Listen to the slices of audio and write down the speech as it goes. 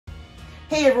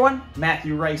Hey everyone,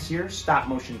 Matthew Rice here, stop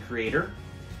motion creator.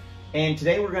 And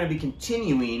today we're going to be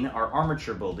continuing our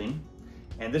armature building,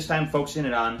 and this time focusing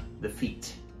it on the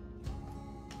feet.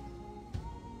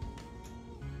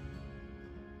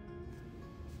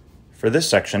 For this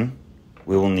section,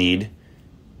 we will need,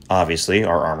 obviously,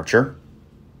 our armature,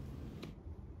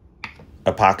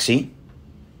 epoxy,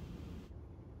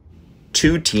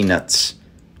 2 T-nuts,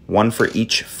 1 for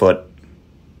each foot,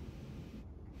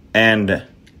 and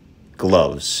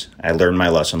gloves. I learned my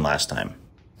lesson last time.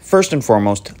 First and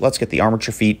foremost, let's get the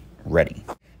armature feet ready.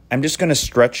 I'm just going to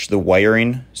stretch the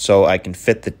wiring so I can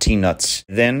fit the T-nuts.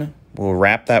 Then we'll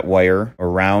wrap that wire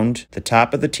around the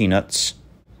top of the T-nuts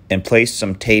and place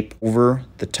some tape over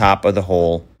the top of the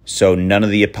hole so none of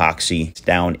the epoxy is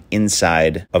down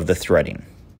inside of the threading.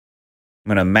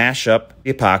 I'm going to mash up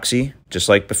the epoxy just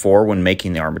like before when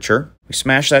making the armature. We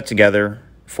smash that together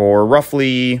for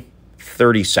roughly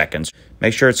 30 seconds.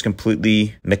 Make sure it's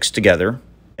completely mixed together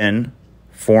and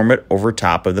form it over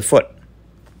top of the foot.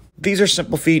 These are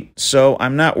simple feet, so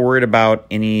I'm not worried about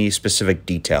any specific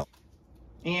detail.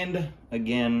 And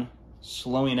again,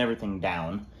 slowing everything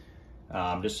down,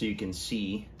 just so you can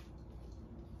see.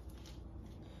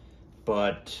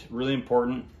 But really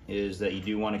important is that you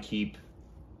do want to keep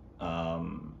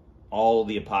all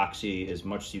the epoxy as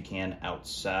much as you can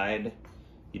outside.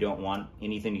 You don't want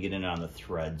anything to get in on the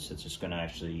threads. It's just going to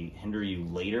actually hinder you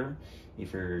later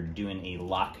if you're doing a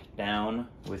lockdown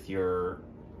with your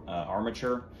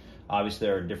armature. Obviously,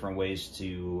 there are different ways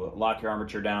to lock your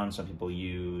armature down. Some people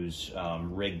use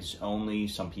rigs only.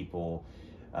 Some people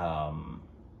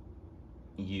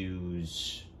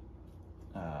use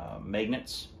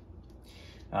magnets.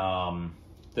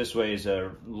 This way is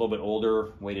a little bit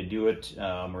older way to do it,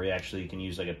 where you actually can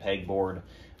use like a pegboard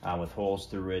with holes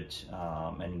through it,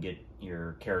 and get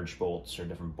your carriage bolts or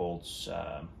different bolts,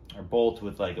 or bolt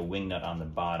with like a wing nut on the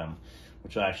bottom,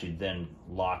 which will actually then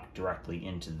lock directly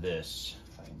into this.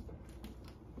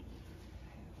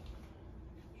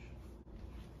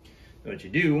 What you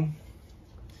do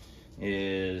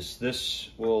is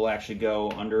this will actually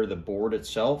go under the board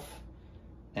itself,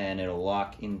 and it'll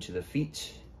lock into the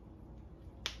feet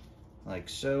like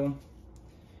so,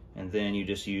 and then you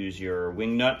just use your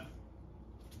wing nut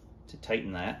to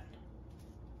tighten that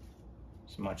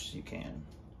as much as you can,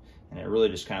 and it really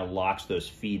just kind of locks those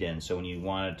feet in. So when you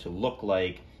want it to look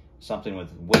like something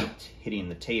with weight hitting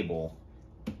the table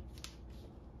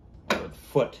or the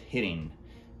foot hitting,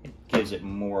 it gives it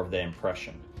more of the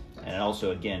impression, and it also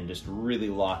again just really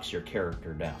locks your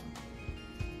character down.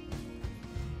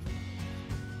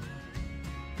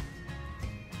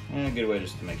 And a good way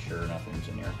just to make sure nothing's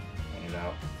in here. Clean it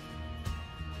out.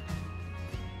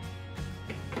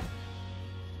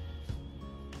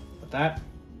 But that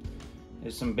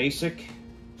is some basic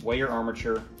wire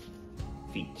armature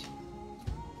feet.